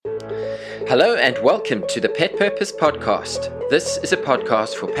Hello and welcome to the Pet Purpose Podcast. This is a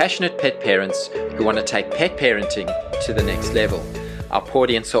podcast for passionate pet parents who want to take pet parenting to the next level. Our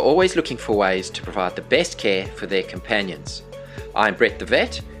audience are always looking for ways to provide the best care for their companions. I'm Brett the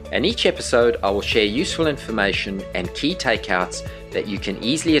Vet, and each episode I will share useful information and key takeouts that you can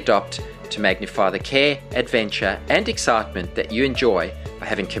easily adopt to magnify the care, adventure, and excitement that you enjoy by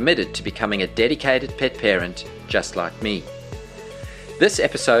having committed to becoming a dedicated pet parent just like me. This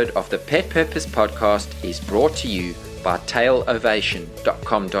episode of the Pet Purpose Podcast is brought to you by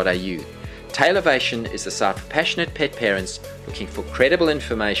tailovation.com.au. Tailovation is the site for passionate pet parents looking for credible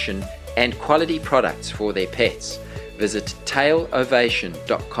information and quality products for their pets. Visit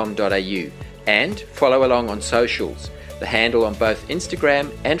tailovation.com.au and follow along on socials. The handle on both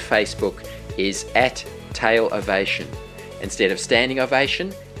Instagram and Facebook is @tailovation. Instead of standing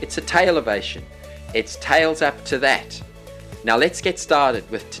ovation, it's a tail ovation. It's tails up to that. Now let's get started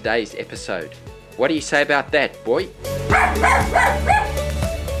with today's episode. What do you say about that, boy?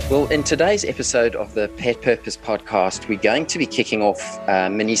 Well, in today's episode of the Pet Purpose Podcast, we're going to be kicking off a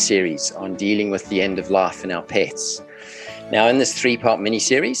mini-series on dealing with the end of life in our pets. Now, in this 3-part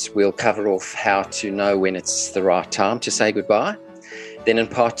mini-series, we'll cover off how to know when it's the right time to say goodbye. Then in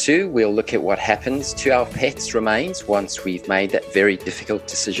part 2, we'll look at what happens to our pets' remains once we've made that very difficult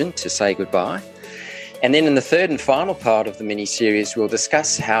decision to say goodbye. And then in the third and final part of the mini-series, we'll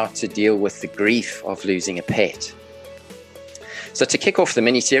discuss how to deal with the grief of losing a pet. So to kick off the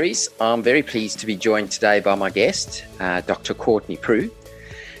mini-series, I'm very pleased to be joined today by my guest, Dr. Courtney Prue.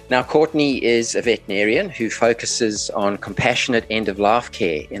 Now, Courtney is a veterinarian who focuses on compassionate end-of-life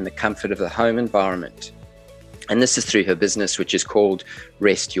care in the comfort of the home environment. And this is through her business, which is called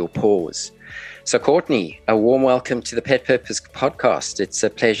Rest Your Paws. So Courtney, a warm welcome to the Pet Purpose Podcast. It's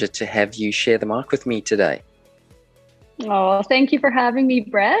a pleasure to have you share the mic with me today. Oh, thank you for having me,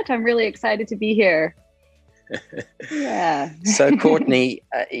 Brett. I'm really excited to be here. Yeah. So Courtney,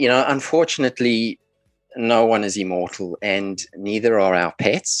 unfortunately, no one is immortal and neither are our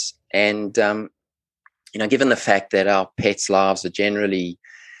pets. And, given the fact that our pets' lives are generally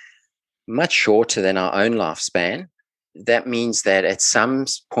much shorter than our own lifespan, that means that at some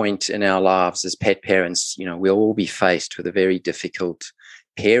point in our lives as pet parents, we'll all be faced with a very difficult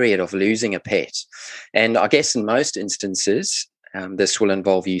period of losing a pet. And I guess in most instances, this will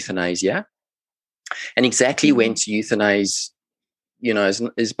involve euthanasia. And exactly when to euthanize,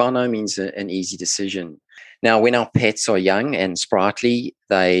 is by no means an easy decision. Now, when our pets are young and sprightly,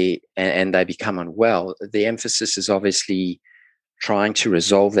 they become unwell, the emphasis is obviously trying to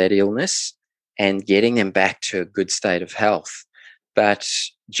resolve that illness and getting them back to a good state of health. But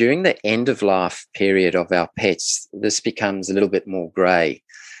during the end of life period of our pets, this becomes a little bit more grey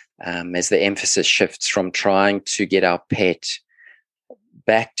as the emphasis shifts from trying to get our pet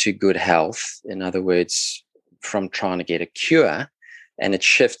back to good health. In other words, from trying to get a cure, and it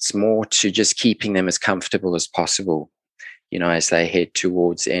shifts more to just keeping them as comfortable as possible, as they head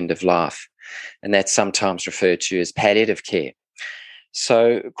towards end of life. And that's sometimes referred to as palliative care.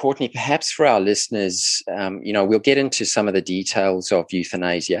 So, Courtney, perhaps for our listeners, we'll get into some of the details of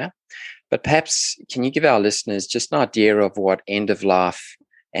euthanasia, but perhaps can you give our listeners just an idea of what end-of-life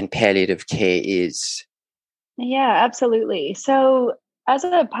and palliative care is? Yeah, absolutely. So as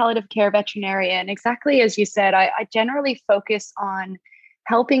a palliative care veterinarian, exactly as you said, I generally focus on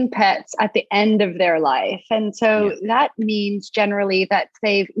helping pets at the end of their life. And so that means generally that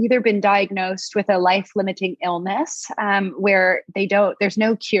they've either been diagnosed with a life-limiting illness where there's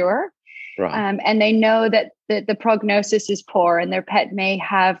no cure. Right. And they know that the prognosis is poor and their pet may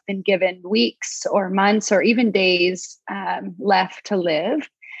have been given weeks or months or even days left to live.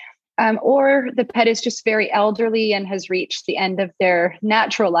 Or the pet is just very elderly and has reached the end of their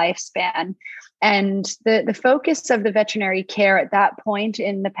natural lifespan. And the focus of the veterinary care at that point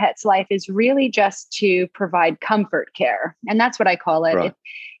in the pet's life is really just to provide comfort care. And that's what I call it. Right.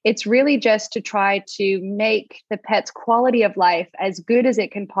 It's really just to try to make the pet's quality of life as good as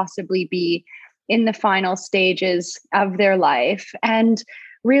it can possibly be in the final stages of their life, and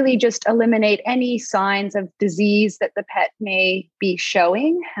really just eliminate any signs of disease that the pet may be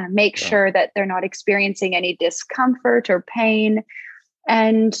showing, make sure that they're not experiencing any discomfort or pain,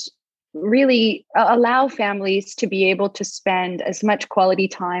 and really allow families to be able to spend as much quality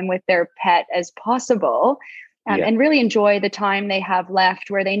time with their pet as possible, and really enjoy the time they have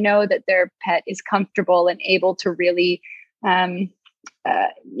left where they know that their pet is comfortable and able to really, have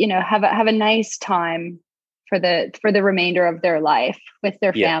a nice time for the remainder of their life with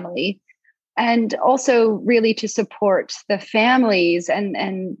their family. And also really to support the families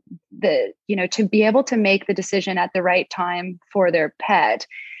and to be able to make the decision at the right time for their pet.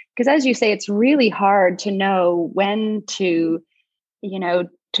 because as you say, it's really hard to know when to,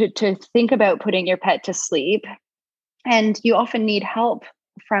 to think about putting your pet to sleep. And you often need help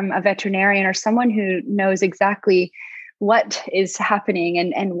from a veterinarian or someone who knows exactly what is happening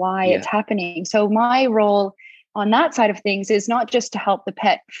and why it's happening. So my role on that side of things is not just to help the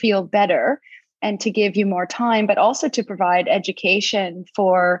pet feel better and to give you more time, but also to provide education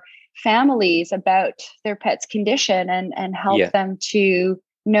for families about their pet's condition and help them to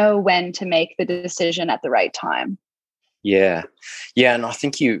know when to make the decision at the right time. Yeah. And I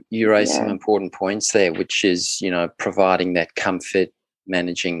think you raised some important points there, which is, providing that comfort,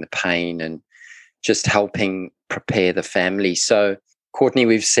 managing the pain, and just helping prepare the family. So, Courtney,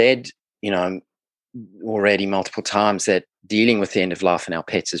 we've said, already multiple times that dealing with the end of life in our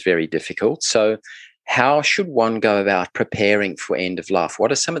pets is very difficult. So how should one go about preparing for end of life?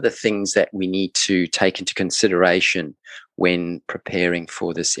 What are some of the things that we need to take into consideration when preparing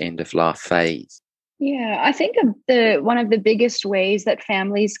for this end of life phase? Yeah, I think one of the biggest ways that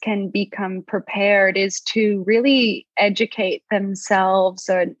families can become prepared is to really educate themselves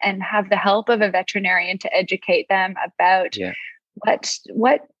and have the help of a veterinarian to educate them about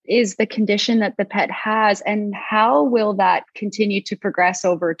what is the condition that the pet has and how will that continue to progress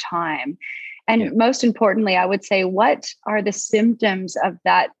over time. And most importantly, I would say, what are the symptoms of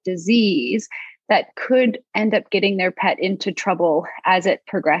that disease that could end up getting their pet into trouble as it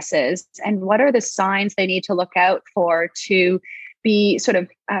progresses? And what are the signs they need to look out for to be sort of,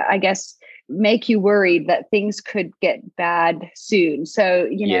 make you worried that things could get bad soon? So,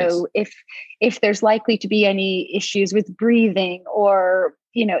 if there's likely to be any issues with breathing or,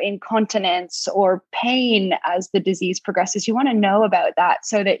 incontinence or pain as the disease progresses, you want to know about that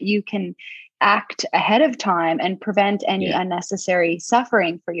so that you can act ahead of time and prevent any unnecessary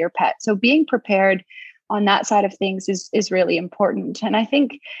suffering for your pet. So being prepared on that side of things is really important. And I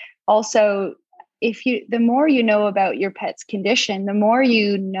think also, the more you know about your pet's condition, the more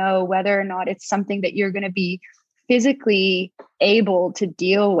you know whether or not it's something that you're going to be physically able to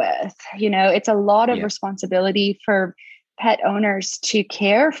deal with. It's a lot of responsibility for pet owners to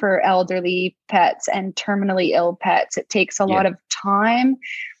care for elderly pets and terminally ill pets. It takes a lot of time.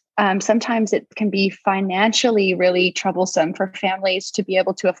 Sometimes it can be financially really troublesome for families to be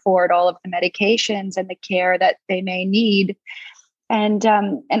able to afford all of the medications and the care that they may need. And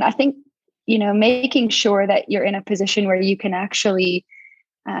I think, making sure that you're in a position where you can actually,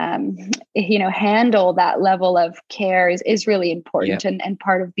 handle that level of care is really important and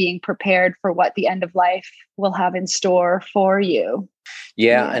part of being prepared for what the end of life will have in store for you.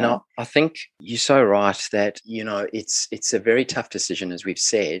 And I think you're so right that, it's a very tough decision, as we've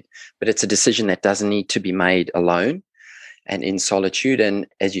said, but it's a decision that doesn't need to be made alone and in solitude. And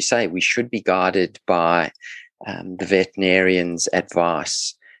as you say, we should be guided by the veterinarian's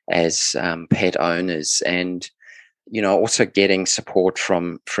advice as pet owners, and, also getting support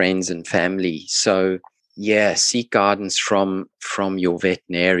from friends and family. So, seek guidance from your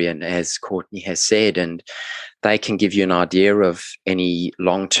veterinarian, as Courtney has said, and they can give you an idea of any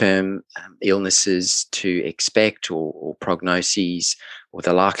long-term illnesses to expect or prognoses or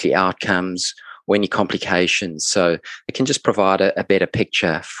the likely outcomes or any complications. So it can just provide a better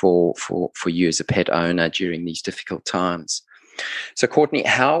picture for you as a pet owner during these difficult times. So Courtney,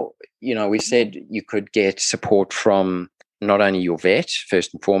 how, we said you could get support from not only your vet,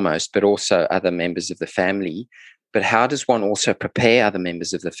 first and foremost, but also other members of the family. But how does one also prepare other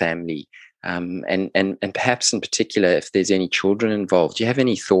members of the family? And perhaps in particular, if there's any children involved, do you have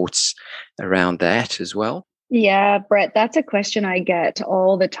any thoughts around that as well? Yeah, Brett, that's a question I get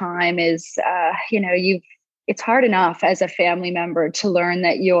all the time is, it's hard enough as a family member to learn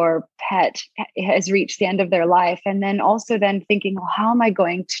that your pet has reached the end of their life. And then also thinking, well, how am I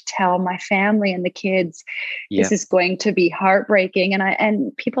going to tell my family and the kids? This is going to be heartbreaking.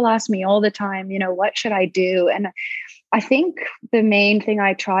 And people ask me all the time, what should I do? And I think the main thing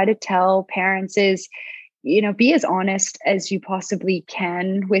I try to tell parents is, be as honest as you possibly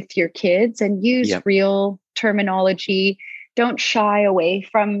can with your kids and use real terminology. Don't shy away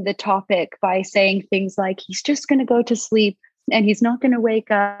from the topic by saying things like, he's just going to go to sleep and he's not going to wake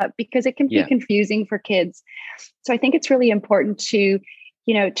up, because it can be confusing for kids. So I think it's really important to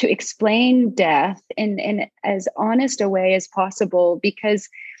explain death in as honest a way as possible, because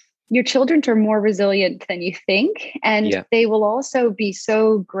your children are more resilient than you think. And they will also be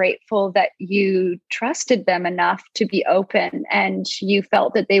so grateful that you trusted them enough to be open and you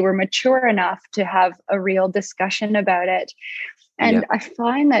felt that they were mature enough to have a real discussion about it. And I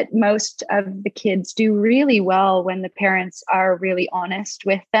find that most of the kids do really well when the parents are really honest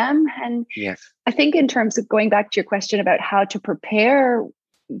with them. And I think in terms of going back to your question about how to prepare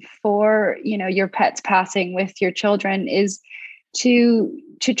for, your pet's passing with your children is to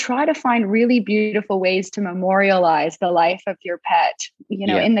try to find really beautiful ways to memorialize the life of your pet,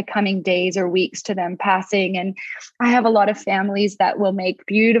 in the coming days or weeks to them passing. And I have a lot of families that will make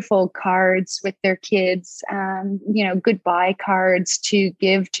beautiful cards with their kids, goodbye cards to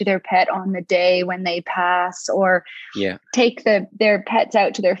give to their pet on the day when they pass, or take their pets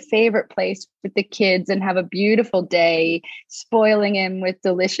out to their favorite place with the kids and have a beautiful day, spoiling him with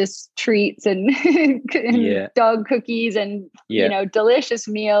delicious treats and, dog cookies and, delicious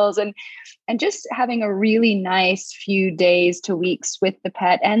meals, and just having a really nice few days to weeks with the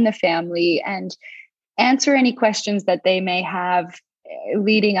pet and the family, and answer any questions that they may have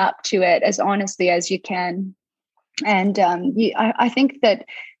leading up to it as honestly as you can. And I think that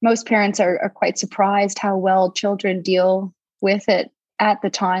most parents are quite surprised how well children deal with it at the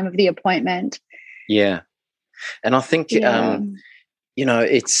time of the appointment. Yeah. And I think,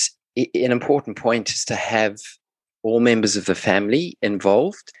 it's an important point is to have all members of the family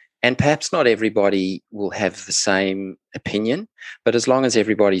involved. And perhaps not everybody will have the same opinion, but as long as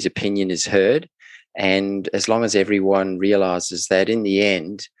everybody's opinion is heard, and as long as everyone realizes that in the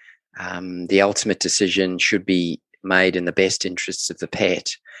end, the ultimate decision should be made in the best interests of the pet.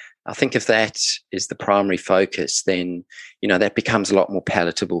 I think if that is the primary focus, then, that becomes a lot more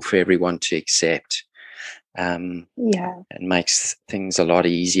palatable for everyone to accept. And makes things a lot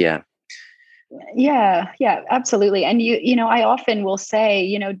easier. Yeah, absolutely. And I often will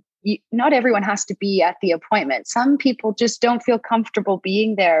say, not everyone has to be at the appointment. Some people just don't feel comfortable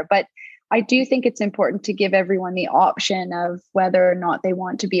being there, but I do think it's important to give everyone the option of whether or not they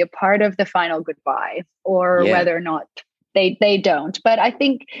want to be a part of the final goodbye, or whether or not they don't. But I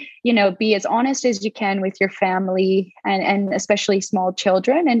think, be as honest as you can with your family, and especially small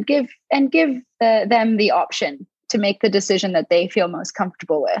children, and give them the option to make the decision that they feel most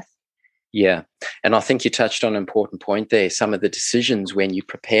comfortable with. Yeah. And I think you touched on an important point there. Some of the decisions when you're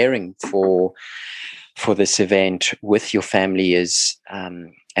preparing for this event with your family is,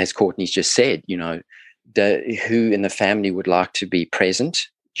 as Courtney's just said, who in the family would like to be present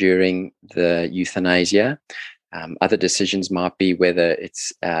during the euthanasia. Other decisions might be whether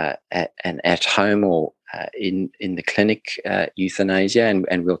it's at home or in the clinic euthanasia,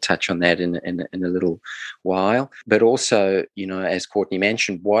 and we'll touch on that in a little while. But also, as Courtney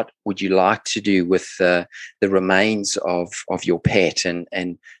mentioned, what would you like to do with the remains of your pet,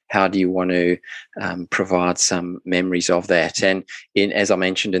 and how do you want to provide some memories of that? And as I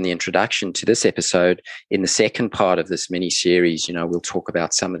mentioned in the introduction to this episode, in the second part of this mini-series, we'll talk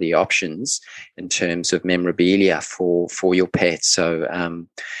about some of the options in terms of memorabilia for your pet. So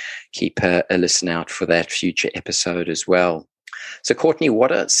keep a listen out for that future episode as well. So, Courtney,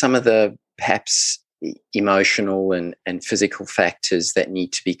 what are some of the perhaps emotional and physical factors that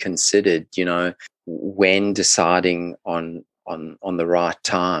need to be considered, when deciding on the right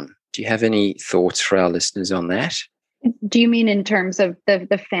time? Do you have any thoughts for our listeners on that? Do you mean in terms of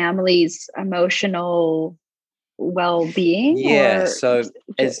the family's emotional well-being? Yeah. So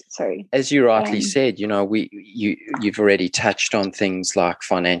as you rightly said, you've already touched on things like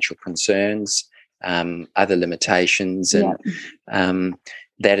financial concerns, other limitations, and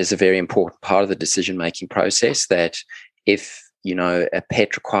that is a very important part of the decision-making process, that if a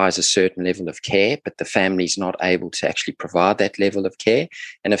pet requires a certain level of care, but the family's not able to actually provide that level of care,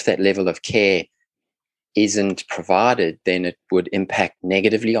 and if that level of care isn't provided, then it would impact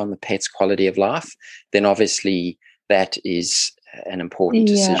negatively on the pet's quality of life, then obviously that is an important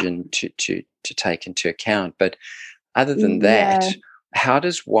decision to take into account. But other than that, how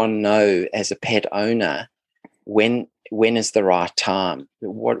does one know as a pet owner when is the right time?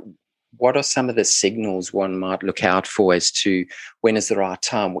 What are some of the signals one might look out for as to when is the right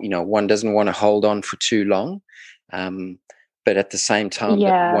time? One doesn't want to hold on for too long, but at the same time,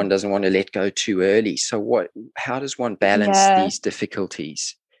 one doesn't want to let go too early. So how does one balance these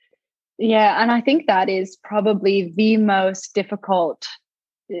difficulties? Yeah, and I think that is probably the most difficult,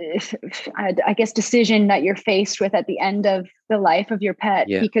 I guess, decision that you're faced with at the end of the life of your pet,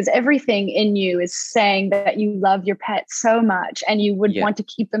 because everything in you is saying that you love your pet so much and you would want to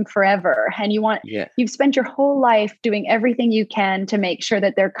keep them forever. And you've spent your whole life doing everything you can to make sure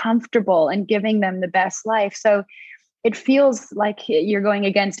that they're comfortable and giving them the best life. So it feels like you're going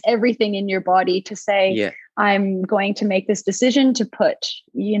against everything in your body to say, I'm going to make this decision to put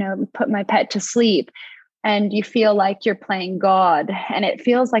my pet to sleep. And you feel like you're playing God, and it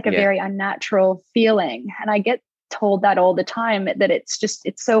feels like a very unnatural feeling. And I get told that all the time, that it's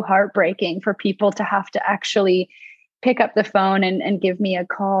so heartbreaking for people to have to actually pick up the phone and give me a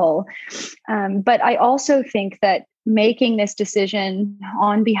call. But I also think that making this decision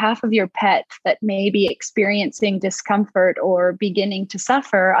on behalf of your pet that may be experiencing discomfort or beginning to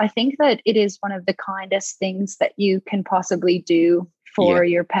suffer, I think that it is one of the kindest things that you can possibly do for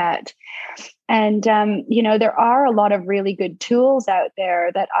your pet. And, there are a lot of really good tools out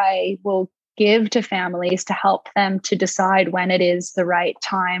there that I will give to families to help them to decide when it is the right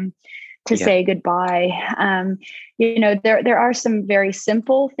time to say goodbye. There are some very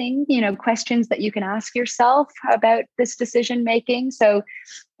simple things, questions that you can ask yourself about this decision making. So,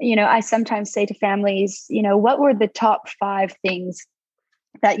 I sometimes say to families, what were the top 5 things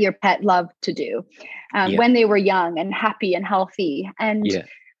that your pet loved to do when they were young and happy and healthy? And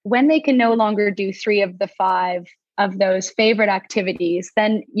when they can no longer do 3 of the 5 of those favorite activities,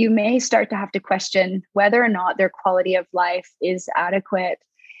 then you may start to have to question whether or not their quality of life is adequate.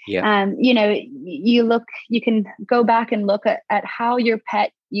 You can go back and look at how your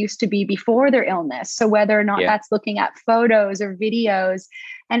pet used to be before their illness. So whether or not that's looking at photos or videos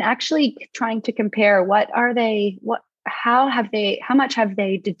and actually trying to compare how much have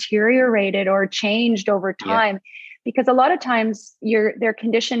they deteriorated or changed over time? Because a lot of times their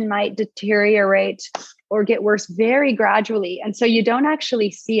condition might deteriorate or get worse very gradually. And so you don't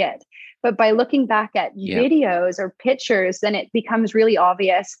actually see it. But by looking back at videos or pictures, then it becomes really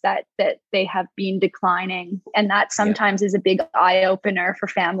obvious that they have been declining. And that sometimes is a big eye opener for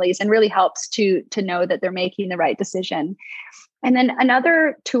families and really helps to know that they're making the right decision. And then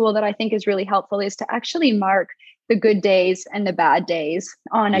another tool that I think is really helpful is to actually mark the good days and the bad days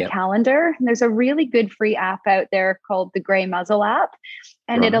on a calendar. And there's a really good free app out there called the Grey Muzzle app.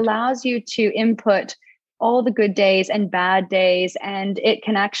 And it allows you to input all the good days and bad days, and it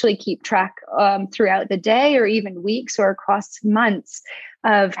can actually keep track throughout the day or even weeks or across months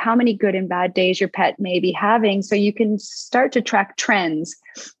of how many good and bad days your pet may be having. So you can start to track trends.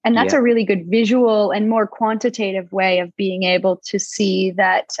 And that's a really good visual and more quantitative way of being able to see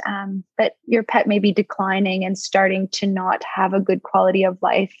that your pet may be declining and starting to not have a good quality of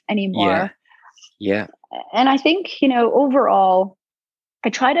life anymore. And I think, overall, I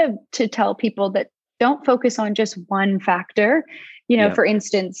try to tell people that don't focus on just one factor. For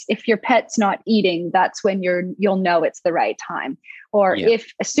instance, if your pet's not eating, that's when you'll know it's the right time. Or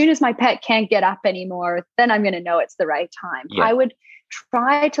if as soon as my pet can't get up anymore, then I'm going to know it's the right time. I would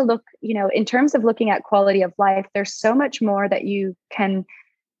try to look, in terms of looking at quality of life, there's so much more that you can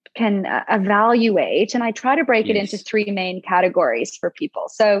evaluate. And I try to break it into 3 main categories for people.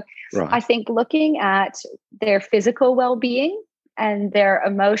 So I think looking at their physical well-being and their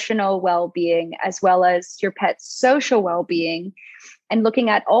emotional well-being, as well as your pet's social well-being, and looking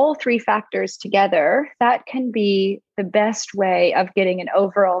at all 3 factors together, that can be the best way of getting an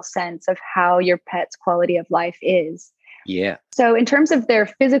overall sense of how your pet's quality of life is. So in terms of their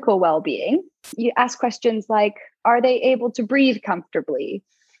physical well-being, you ask questions like, are they able to breathe comfortably?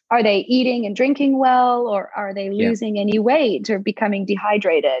 Are they eating and drinking well? Or are they losing any weight or becoming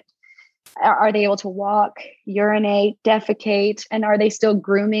dehydrated? Are they able to walk, urinate, defecate, and are they still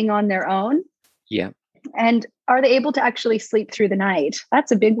grooming on their own? And are they able to actually sleep through the night?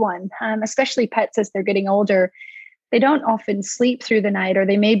 That's a big one, especially pets as they're getting older. They don't often sleep through the night, or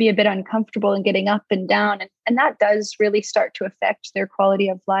they may be a bit uncomfortable in getting up and down. And that does really start to affect their quality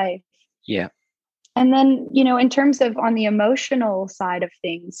of life. And then, in terms of on the emotional side of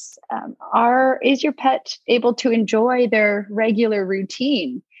things, is your pet able to enjoy their regular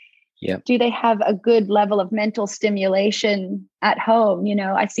routine? Do they have a good level of mental stimulation at home?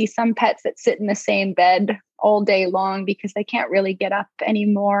 I see some pets that sit in the same bed all day long because they can't really get up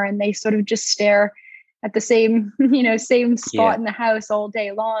anymore. And they sort of just stare at the same spot in the house all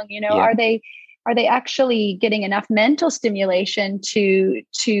day long. Are they actually getting enough mental stimulation to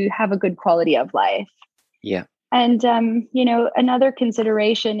have a good quality of life? And, another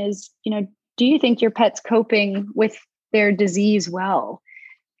consideration is, do you think your pet's coping with their disease well?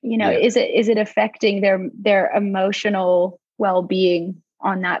 Is it affecting their emotional well-being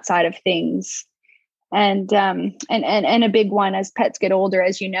on that side of things? And a big one, as pets get older,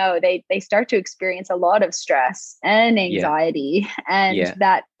 as they start to experience a lot of stress and anxiety, and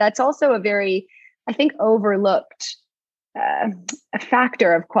that's also a very, I think, overlooked a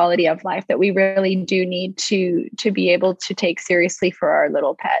factor of quality of life that we really do need to be able to take seriously for our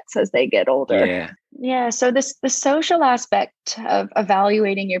little pets as they get older. So the social aspect of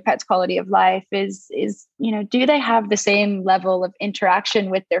evaluating your pet's quality of life is do they have the same level of interaction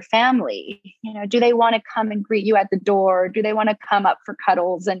with their family? Do they want to come and greet you at the door? Do they want to come up for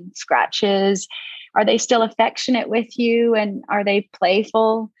cuddles and scratches? Are they still affectionate with you, and are they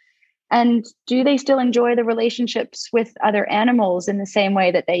playful? And do they still enjoy the relationships with other animals in the same way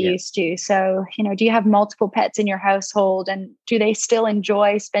that they used to? So, do you have multiple pets in your household, and do they still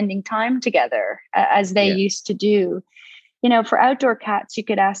enjoy spending time together as they used to do? For outdoor cats, you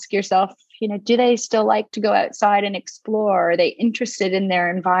could ask yourself, do they still like to go outside and explore? Are they interested in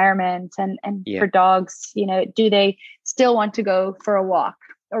their environment? And for dogs, do they still want to go for a walk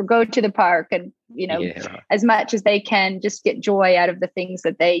or go to the park and, as much as they can, just get joy out of the things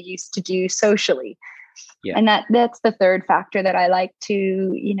that they used to do socially? Yeah. And that's the third factor that I like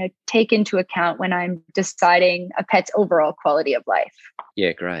to, take into account when I'm deciding a pet's overall quality of life.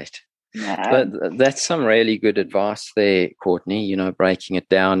 Yeah, great. Yeah. That's some really good advice there, Courtney, breaking it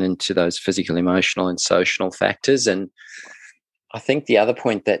down into those physical, emotional, and social factors. And I think the other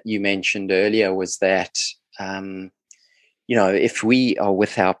point that you mentioned earlier was that, if we are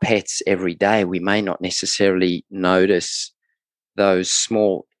with our pets every day, we may not necessarily notice those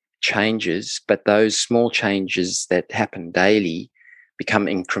small changes, but those small changes that happen daily become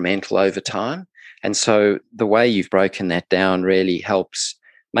incremental over time. And so the way you've broken that down really helps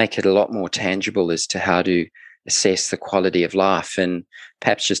make it a lot more tangible as to how to assess the quality of life. And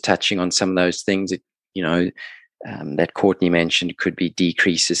perhaps just touching on some of those things that, that Courtney mentioned, could be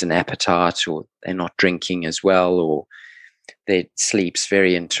decreases in appetite, or they're not drinking as well, or their sleep's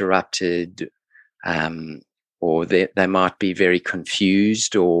very interrupted, or they might be very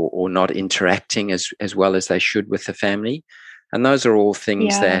confused or not interacting as well as they should with the family. And those are all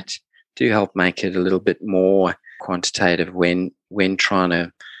things that do help make it a little bit more quantitative when trying to,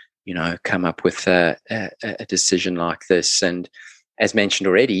 come up with a decision like this. And as mentioned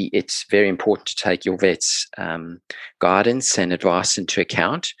already, it's very important to take your vet's guidance and advice into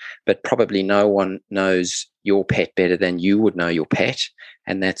account, but probably no one knows your pet better than you would know your pet.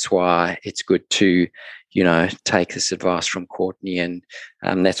 And that's why it's good to, take this advice from Courtney. And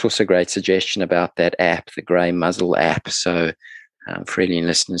that's also a great suggestion about that app, the Grey Muzzle app. So for any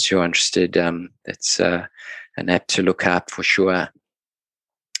listeners who are interested, that's an app to look up for sure.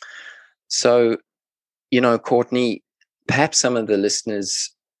 So, Courtney, perhaps some of the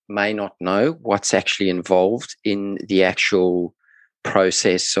listeners may not know what's actually involved in the actual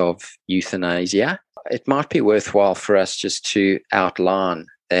process of euthanasia. It might be worthwhile for us just to outline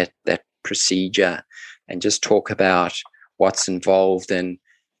that procedure and just talk about what's involved. And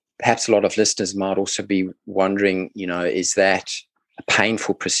perhaps a lot of listeners might also be wondering, is that a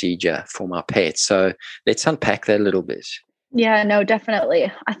painful procedure for my pet? So let's unpack that a little bit. Yeah, no,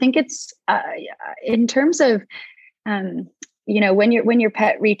 definitely. I think it's in terms of, when your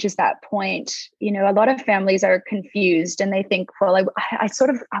pet reaches that point, a lot of families are confused and they think, well, I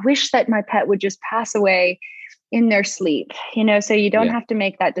wish that my pet would just pass away in their sleep, so you don't have to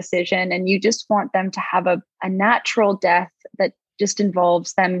make that decision, and you just want them to have a natural death that just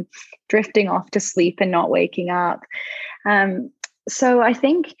involves them drifting off to sleep and not waking up. So I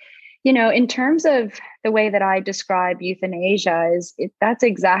think, in terms of the way that I describe euthanasia, that's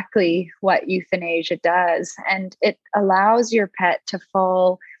exactly what euthanasia does. And it allows your pet to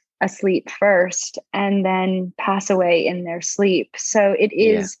fall asleep first and then pass away in their sleep. So it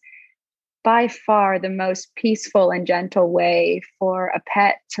is by far the most peaceful and gentle way for a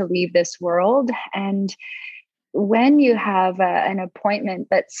pet to leave this world. And when you have an appointment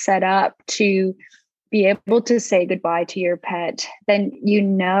that's set up to be able to say goodbye to your pet, then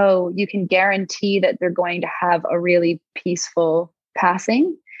you can guarantee that they're going to have a really peaceful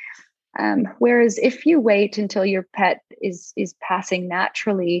passing. Whereas if you wait until your pet is passing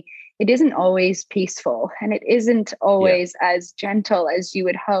naturally, it isn't always peaceful, and it isn't always as gentle as you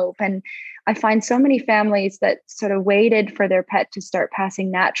would hope. And I find so many families that sort of waited for their pet to start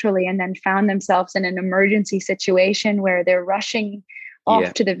passing naturally and then found themselves in an emergency situation where they're rushing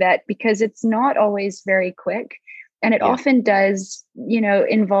off to the vet because it's not always very quick. And it often does,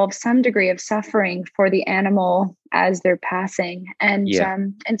 involve some degree of suffering for the animal as they're passing. And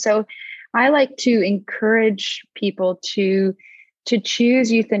so I like to encourage people to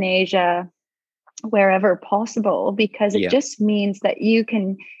choose euthanasia wherever possible, because it just means that you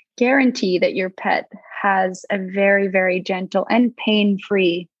can guarantee that your pet has a very, very gentle and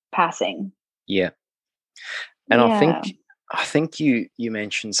pain-free passing. Yeah. And I think you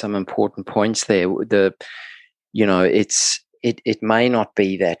mentioned some important points there. It may not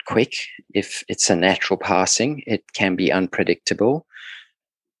be that quick if it's a natural passing. It can be unpredictable.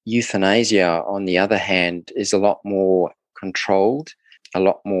 Euthanasia, on the other hand, is a lot more controlled, a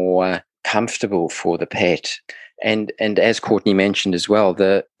lot more comfortable for the pet. And as Courtney mentioned as well,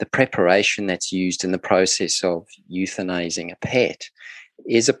 the preparation that's used in the process of euthanizing a pet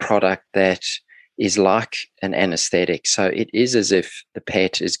is a product that is like an anesthetic. So it is as if the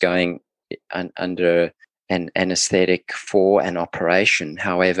pet is going under an anesthetic for an operation.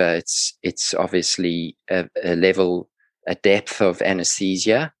 However, it's obviously a depth of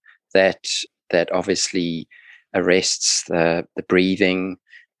anesthesia that obviously arrests the breathing,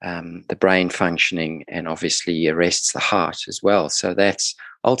 the brain functioning, and obviously arrests the heart as well. So that's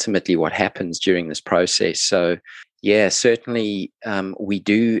ultimately what happens during this process. So yeah, certainly we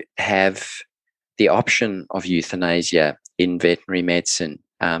do have the option of euthanasia in veterinary medicine.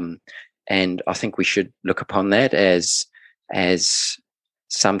 And I think we should look upon that as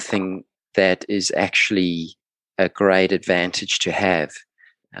something that is actually a great advantage to have.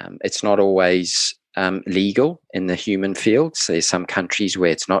 It's not always legal in the human field. So there's some countries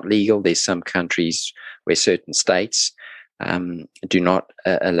where it's not legal. There's some countries where certain states do not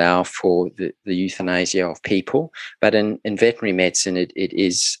allow for the euthanasia of people. But in veterinary medicine, it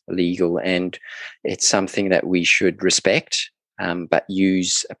is legal, and it's something that we should respect, but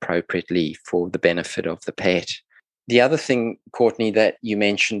use appropriately for the benefit of the pet. The other thing, Courtney, that you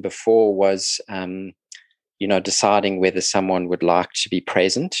mentioned before was, deciding whether someone would like to be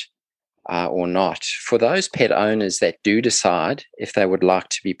present or not. For those pet owners that do decide if they would like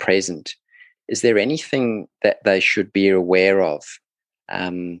to be present, is there anything that they should be aware of?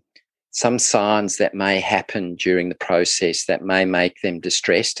 Some signs that may happen during the process that may make them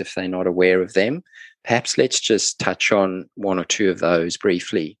distressed if they're not aware of them? Perhaps let's just touch on one or two of those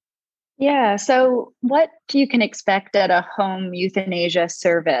briefly. Yeah. So what you can expect at a home euthanasia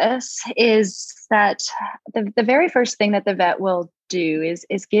service is that the very first thing that the vet will do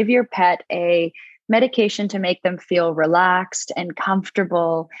is give your pet a medication to make them feel relaxed and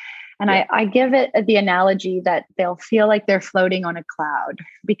comfortable. And yeah. I give it the analogy that they'll feel like they're floating on a cloud,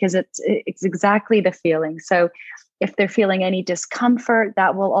 because it's exactly the feeling. So if they're feeling any discomfort,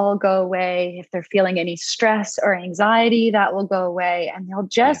 that will all go away. If they're feeling any stress or anxiety, that will go away. And they'll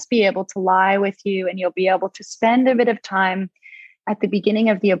just be able to lie with you, and you'll be able to spend a bit of time at the beginning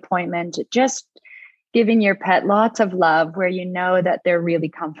of the appointment just giving your pet lots of love, where you know that they're really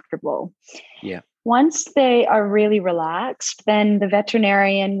comfortable. Yeah. Once they are really relaxed, then the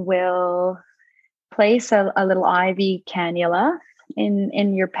veterinarian will place a little IV cannula in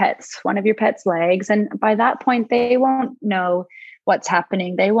one of your pet's legs. And by that point, they won't know what's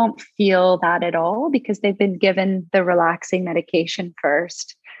happening. They won't feel that at all, because they've been given the relaxing medication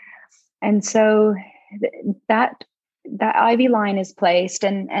first. And so that IV line is placed.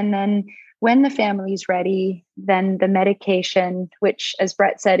 And then when the family's ready, then the medication, which, as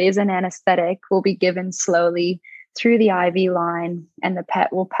Brett said, is an anesthetic, will be given slowly through the IV line, and the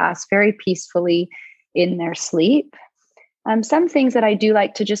pet will pass very peacefully in their sleep. Some things that I do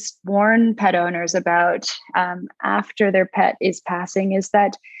like to just warn pet owners about after their pet is passing is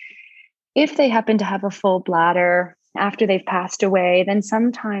that if they happen to have a full bladder after they've passed away, then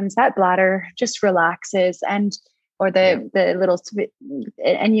sometimes that bladder just relaxes, or the little,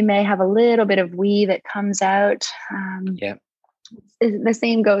 and you may have a little bit of wee that comes out. The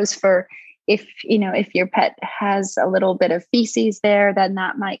same goes for if your pet has a little bit of feces there, then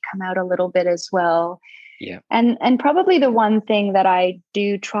that might come out a little bit as well. Yeah. And probably the one thing that I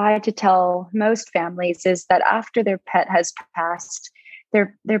do try to tell most families is that after their pet has passed,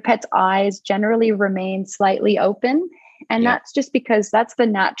 their pet's eyes generally remain slightly open. And that's just because that's the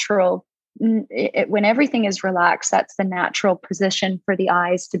natural, when everything is relaxed, that's the natural position for the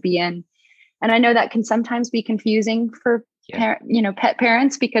eyes to be in. And I know that can sometimes be confusing for pet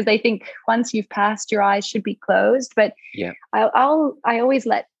parents, because they think once you've passed, your eyes should be closed. But I always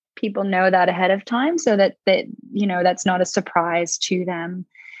let people know that ahead of time, so that that's not a surprise to them.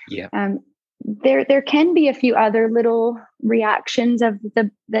 There can be a few other little reactions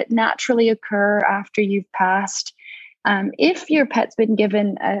that naturally occur after you've passed. If your pet's been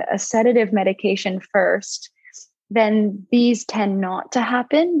given a sedative medication first, then these tend not to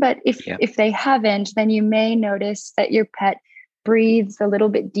happen. But if they haven't, then you may notice that your pet breathes a little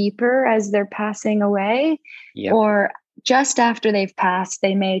bit deeper as they're passing away, or just after they've passed,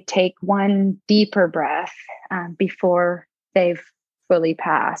 they may take one deeper breath before they've fully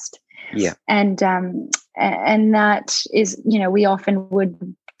passed. And that is, we often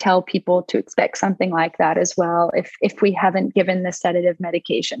would tell people to expect something like that as well if we haven't given the sedative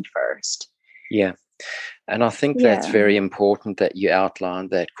medication first. And I think that's very important that you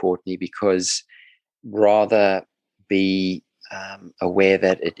outlined that, Courtney, because rather be aware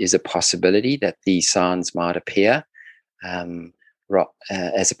that it is a possibility that these signs might appear,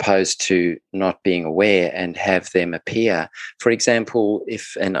 as opposed to not being aware and have them appear. For example,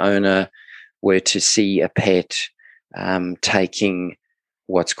 if an owner were to see a pet taking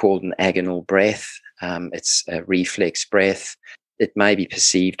what's called an agonal breath. It's a reflex breath. It may be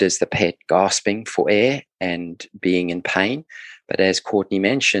perceived as the pet gasping for air and being in pain, but as Courtney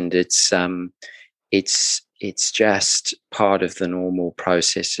mentioned, it's just part of the normal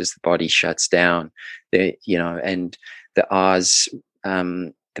process as the body shuts down. And the eyes,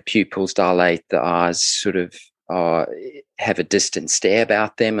 the pupils dilate, the eyes sort of have a distant stare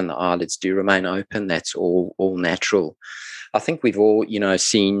about them, and the eyelids do remain open. That's all natural. I think we've all,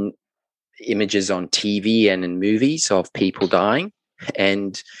 seen images on TV and in movies of people dying,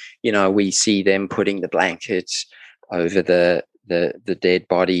 and we see them putting the blanket over the dead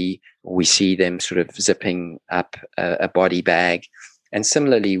body. We see them sort of zipping up a body bag. And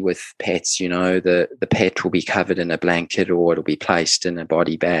similarly with pets, the pet will be covered in a blanket, or it'll be placed in a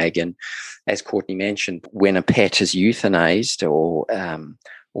body bag. And as Courtney mentioned, when a pet is euthanized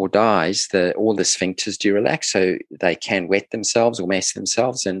or dies, all the sphincters do relax, so they can wet themselves or mess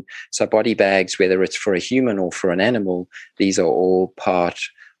themselves. And so body bags, whether it's for a human or for an animal, these are all part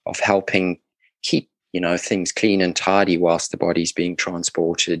of helping keep things clean and tidy whilst the body's being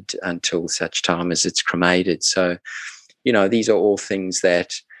transported until such time as it's cremated. So these are all things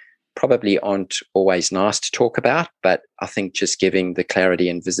that probably aren't always nice to talk about, but I think just giving the clarity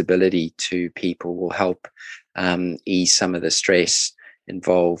and visibility to people will help ease some of the stress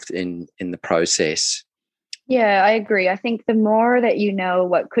involved in the process. Yeah, I agree. I think the more that you know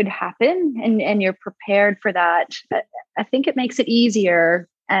what could happen and you're prepared for that, I think it makes it easier.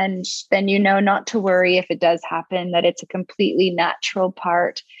 And then not to worry if it does happen, that it's a completely natural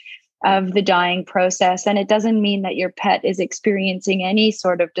part of the dying process. And it doesn't mean that your pet is experiencing any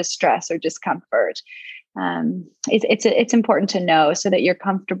sort of distress or discomfort. It's important to know so that you're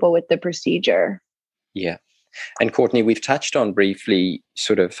comfortable with the procedure. Yeah. And Courtney, we've touched on briefly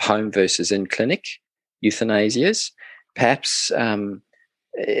sort of home versus in-clinic euthanasias. Perhaps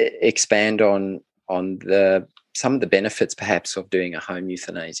expand on some of the benefits perhaps of doing a home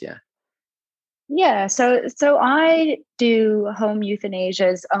euthanasia. Yeah, so I do home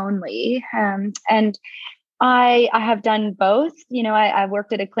euthanasias only, and I have done both. I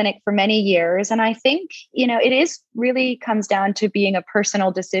worked at a clinic for many years, and I think it is really comes down to being a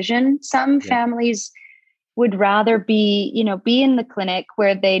personal decision. Some families would rather be in the clinic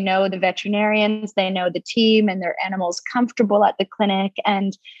where they know the veterinarians, they know the team, and their animals comfortable at the clinic,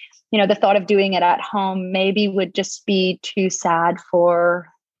 and the thought of doing it at home maybe would just be too sad for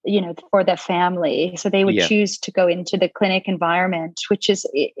the family. So they would choose to go into the clinic environment, which is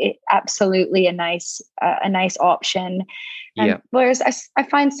absolutely a nice option. And whereas I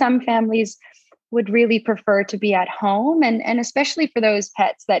find some families would really prefer to be at home, and especially for those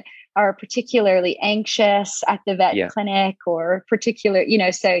pets that are particularly anxious at the vet clinic, or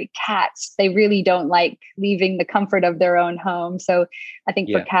so cats, they really don't like leaving the comfort of their own home. So I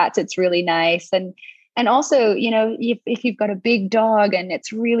think for cats, it's really nice. And also, if you've got a big dog and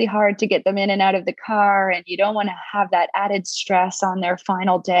it's really hard to get them in and out of the car, and you don't want to have that added stress on their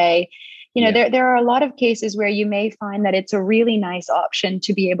final day, there are a lot of cases where you may find that it's a really nice option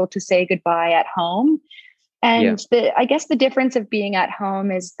to be able to say goodbye at home. And I guess the difference of being at home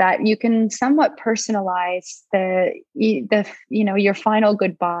is that you can somewhat personalize your final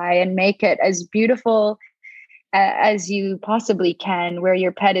goodbye and make it as beautiful as you possibly can, where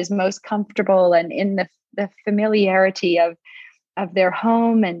your pet is most comfortable and in the familiarity of their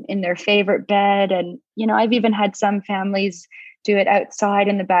home and in their favorite bed. And, I've even had some families do it outside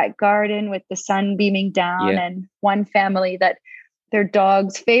in the back garden with the sun beaming down. And one family that their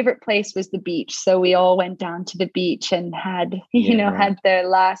dog's favorite place was the beach. So we all went down to the beach and had, had the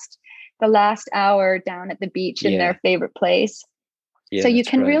last hour down at the beach in their favorite place. So you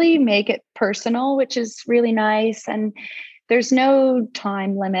can really make it personal, which is really nice. And there's no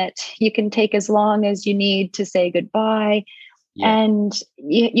time limit. You can take as long as you need to say goodbye. And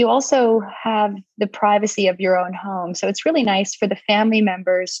you also have the privacy of your own home. So it's really nice for the family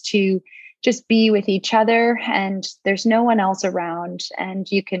members to just be with each other, and there's no one else around, and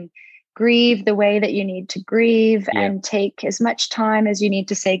you can grieve the way that you need to grieve and take as much time as you need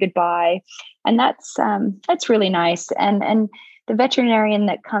to say goodbye. And that's really nice. And the veterinarian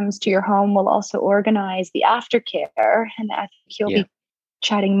that comes to your home will also organize the aftercare, and I think he'll be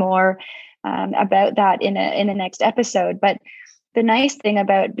chatting more about that in a next episode. But the nice thing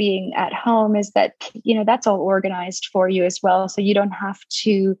about being at home is that that's all organized for you as well, so you don't have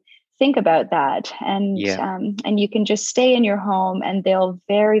to think about that, and you can just stay in your home, and they'll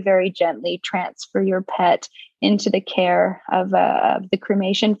very, very gently transfer your pet into the care of the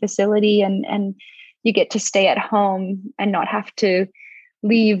cremation facility, and you get to stay at home and not have to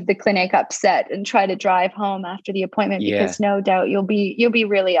leave the clinic upset and try to drive home after the appointment, Yeah. because no doubt you'll be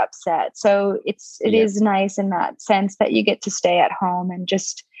really upset. So it Yeah. is nice in that sense that you get to stay at home and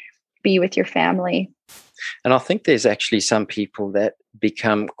just be with your family. And I think there's actually some people that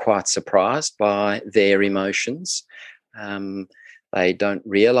become quite surprised by their emotions. They don't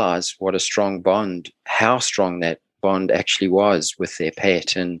realize what a strong bond, how strong that bond actually was with their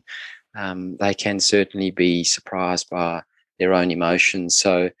pet. And they can certainly be surprised by their own emotions.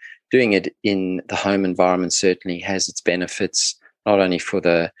 So doing it in the home environment certainly has its benefits, not only for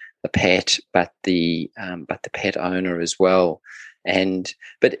the pet, but the pet owner as well.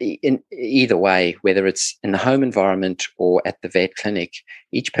 But in either way, whether it's in the home environment or at the vet clinic,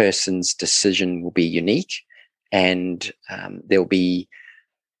 each person's decision will be unique, and there'll be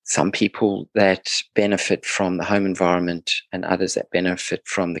some people that benefit from the home environment and others that benefit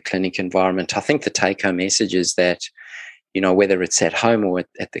from the clinic environment. I think the take-home message is that, whether it's at home or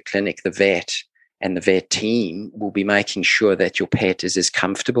at the clinic, the vet and the vet team will be making sure that your pet is as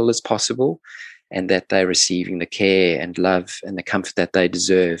comfortable as possible and that they're receiving the care and love and the comfort that they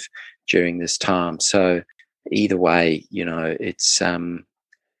deserve during this time. So either way, it's an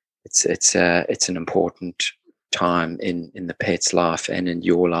important time in the pet's life and in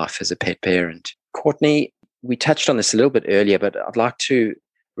your life as a pet parent. Courtney, we touched on this a little bit earlier, but I'd like to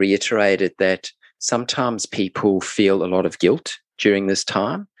reiterate it that sometimes people feel a lot of guilt during this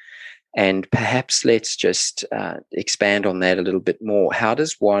time. And perhaps let's just expand on that a little bit more. How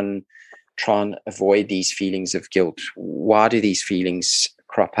does one try and avoid these feelings of guilt? Why do these feelings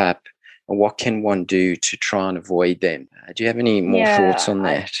crop up? And what can one do to try and avoid them? Do you have any more thoughts on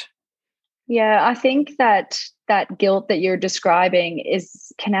that? I think that guilt that you're describing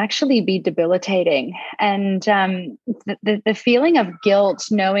can actually be debilitating. And the feeling of guilt,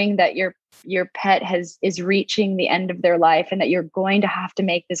 knowing that your pet is reaching the end of their life and that you're going to have to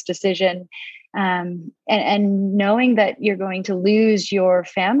make this decision, and knowing that you're going to lose your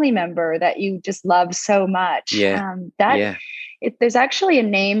family member that you just love so much. There's actually a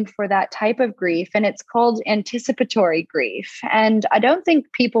name for that type of grief, and it's called anticipatory grief. And I don't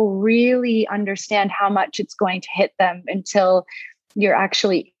think people really understand how much it's going to hit them until you're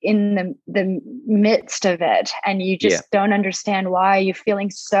actually in the midst of it, and you just don't understand why you're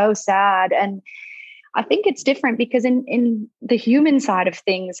feeling so sad. And I think it's different because in the human side of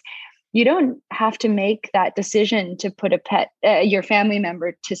things, you don't have to make that decision to put your family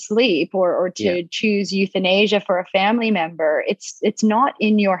member to sleep or to choose euthanasia for a family member. It's not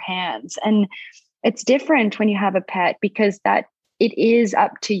in your hands. And it's different when you have a pet, because that it is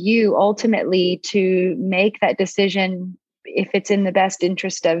up to you ultimately to make that decision if it's in the best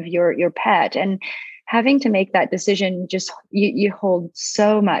interest of your pet. And having to make that decision, just you hold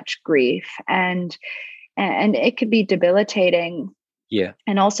so much grief, and it could be debilitating. Yeah.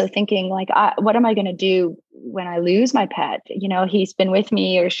 And also thinking like, what am I going to do when I lose my pet? He's been with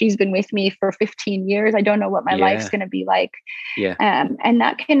me or she's been with me for 15 years. I don't know what my life's going to be like. Yeah. And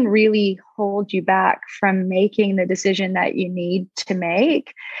that can really hold you back from making the decision that you need to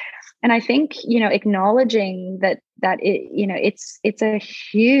make. And I think, acknowledging that it's a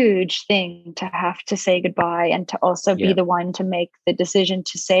huge thing to have to say goodbye, and to also be the one to make the decision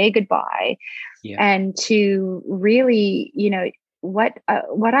to say goodbye, and to really, what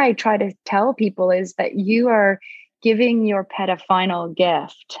I try to tell people is that you are giving your pet a final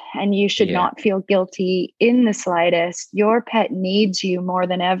gift, and you should not feel guilty in the slightest. Your pet needs you more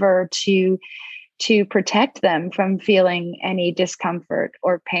than ever to protect them from feeling any discomfort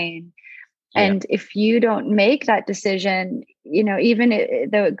or pain. And if you don't make that decision, even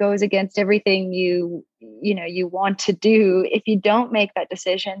though it goes against everything you want to do, if you don't make that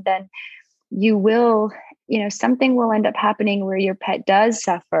decision, then you will, something will end up happening where your pet does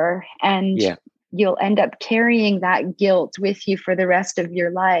suffer, and you'll end up carrying that guilt with you for the rest of your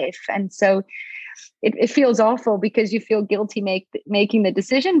life. And so it feels awful because you feel guilty making the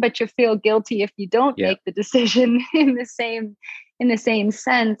decision, but you feel guilty if you don't make the decision in the same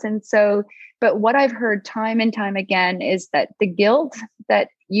sense. And so, but what I've heard time and time again is that the guilt that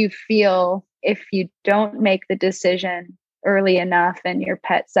you feel if you don't make the decision early enough and your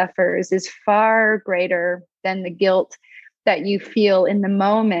pet suffers is far greater than the guilt that you feel in the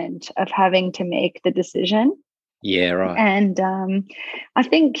moment of having to make the decision. Yeah, right. And I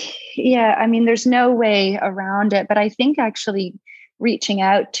think, there's no way around it. But I think actually reaching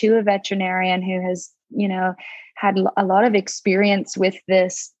out to a veterinarian who has, had a lot of experience with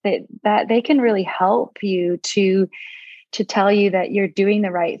this, that they can really help you to to tell you that you're doing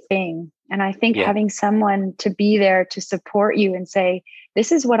the right thing. And I think having someone to be there to support you and say,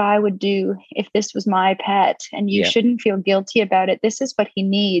 this is what I would do if this was my pet, and you shouldn't feel guilty about it. This is what he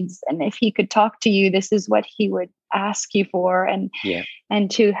needs. And if he could talk to you, this is what he would ask you for. And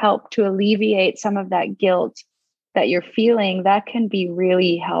to help to alleviate some of that guilt that you're feeling, that can be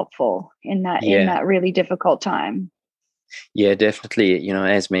really helpful in that really difficult time. Yeah, definitely. You know,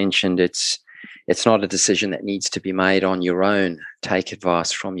 as mentioned, it's not a decision that needs to be made on your own. Take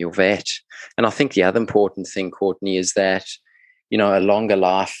advice from your vet. And I think the other important thing, Courtney, is that, you know, a longer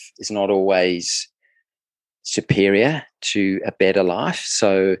life is not always superior to a better life.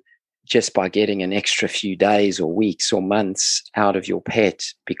 So just by getting an extra few days or weeks or months out of your pet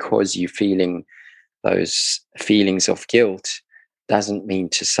because you're feeling those feelings of guilt doesn't mean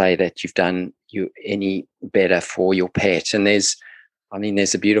to say that you've done you any better for your pet. And there's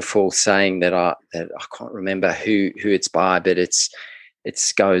a beautiful saying that I can't remember who it's by, but it's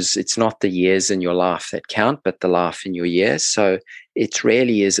not the years in your life that count, but the life in your years. So it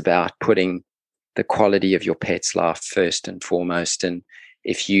really is about putting the quality of your pet's life first and foremost. And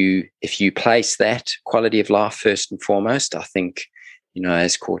if you place that quality of life first and foremost, I think, you know,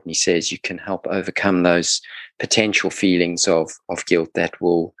 as Courtney says, you can help overcome those potential feelings of guilt that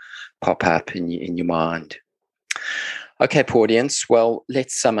will pop up in your mind. Okay, audience. Well,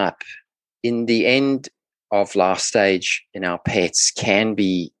 let's sum up. In the end of life stage in our pets can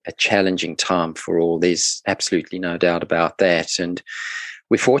be a challenging time for all. There's absolutely no doubt about that. And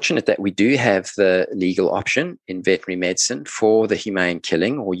we're fortunate that we do have the legal option in veterinary medicine for the humane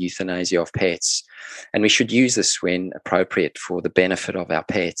killing or euthanasia of pets. And we should use this when appropriate for the benefit of our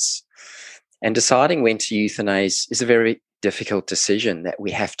pets. And deciding when to euthanize is a very difficult decision that we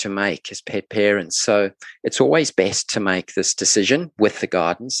have to make as pet parents. So it's always best to make this decision with the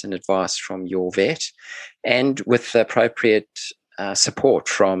guidance and advice from your vet and with the appropriate support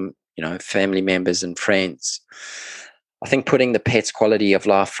from, you know, family members and friends. I think putting the pet's quality of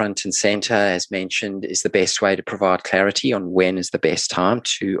life front and center, as mentioned, is the best way to provide clarity on when is the best time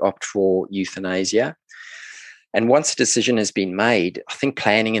to opt for euthanasia. And once a decision has been made, I think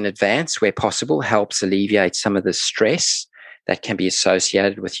planning in advance where possible helps alleviate some of the stress that can be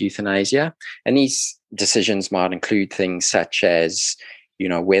associated with euthanasia. And these decisions might include things such as, you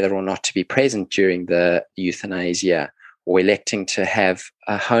know, whether or not to be present during the euthanasia, or electing to have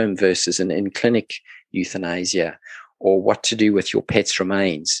a home versus an in-clinic euthanasia, or what to do with your pet's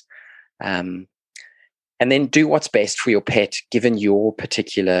remains. And then do what's best for your pet given your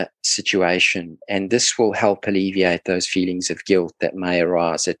particular situation. And this will help alleviate those feelings of guilt that may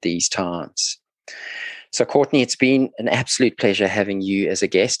arise at these times. So, Courtney, it's been an absolute pleasure having you as a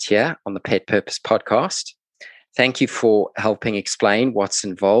guest here on the Pet Purpose podcast. Thank you for helping explain what's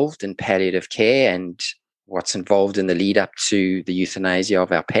involved in palliative care and what's involved in the lead up to the euthanasia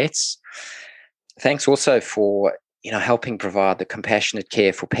of our pets. Thanks also for, you know, helping provide the compassionate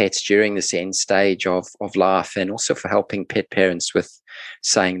care for pets during this end stage of life, and also for helping pet parents with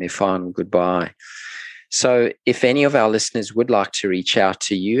saying their final goodbye. So if any of our listeners would like to reach out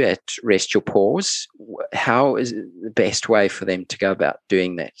to you at Rest Your Paws, how is the best way for them to go about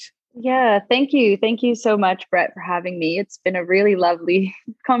doing that? Yeah, thank you. Thank you so much, Brett, for having me. It's been a really lovely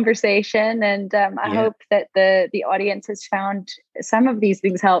conversation. And I hope that the audience has found some of these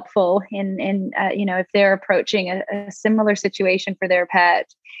things helpful in you know, if they're approaching a similar situation for their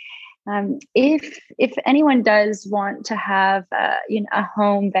pet. If anyone does want to have you know, a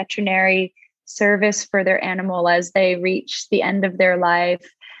home veterinary service for their animal as they reach the end of their life,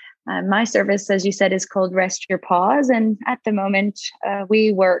 my service, as you said, is called Rest Your Paws. And at the moment,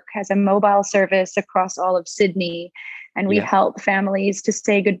 we work as a mobile service across all of Sydney. And we help families to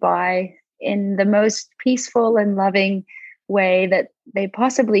say goodbye in the most peaceful and loving way that they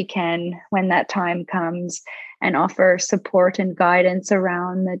possibly can when that time comes, and offer support and guidance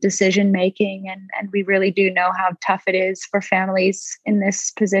around the decision making. And we really do know how tough it is for families in this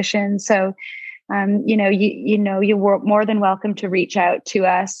position. So you know, you're more than welcome to reach out to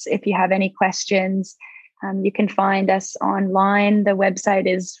us if you have any questions. You can find us online. The website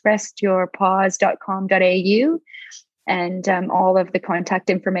is restyourpaws.com.au, and all of the contact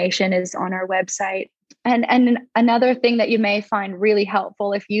information is on our website. And another thing that you may find really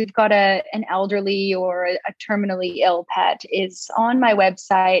helpful if you've got an elderly or a terminally ill pet is on my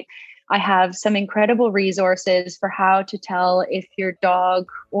website. I have some incredible resources for how to tell if your dog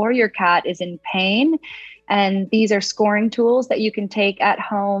or your cat is in pain. And these are scoring tools that you can take at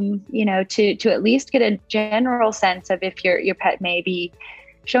home, you know, to at least get a general sense of if your pet may be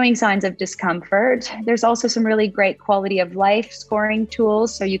showing signs of discomfort. There's also some really great quality of life scoring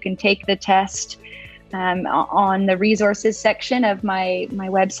tools. So you can take the test on the resources section of my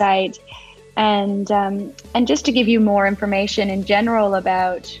website. And just to give you more information in general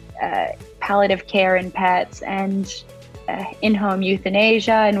about palliative care in pets and in-home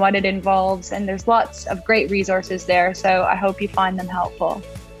euthanasia and what it involves. And there's lots of great resources there. So I hope you find them helpful.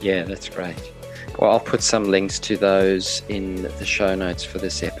 Yeah, that's great. Well, I'll put some links to those in the show notes for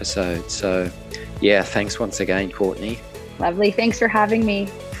this episode. So yeah, thanks once again, Courtney. Lovely. Thanks for having me.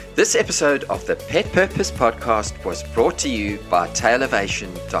 This episode of the Pet Purpose Podcast was brought to you by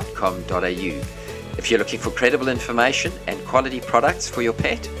tailovation.com.au. If you're looking for credible information and quality products for your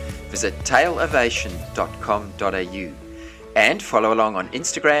pet, visit tailovation.com.au and follow along on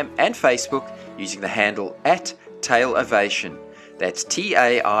Instagram and Facebook using the handle @tailovation. That's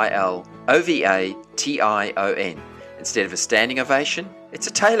TAILOVATION. Instead of a standing ovation, it's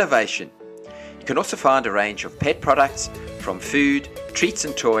a tail ovation. You can also find a range of pet products from food, treats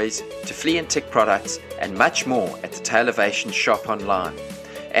and toys to flea and tick products and much more at the Tailovation shop online.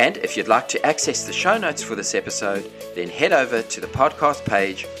 And if you'd like to access the show notes for this episode, then head over to the podcast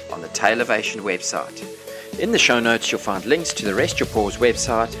page on the Tailovation website. In the show notes, you'll find links to the Rest Your Paws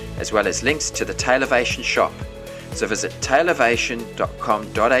website as well as links to the Tailovation shop. So visit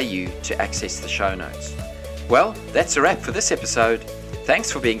tailovation.com.au to access the show notes. Well, that's a wrap for this episode. Thanks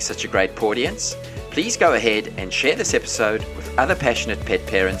for being such a great audience. Please go ahead and share this episode with other passionate pet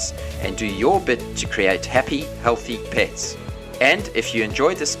parents and do your bit to create happy, healthy pets. And if you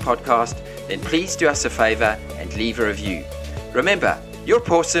enjoyed this podcast, then please do us a favor and leave a review. Remember, you're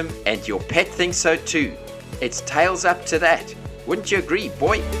awesome and your pet thinks so too. It's tails up to that. Wouldn't you agree,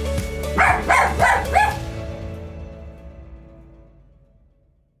 boy?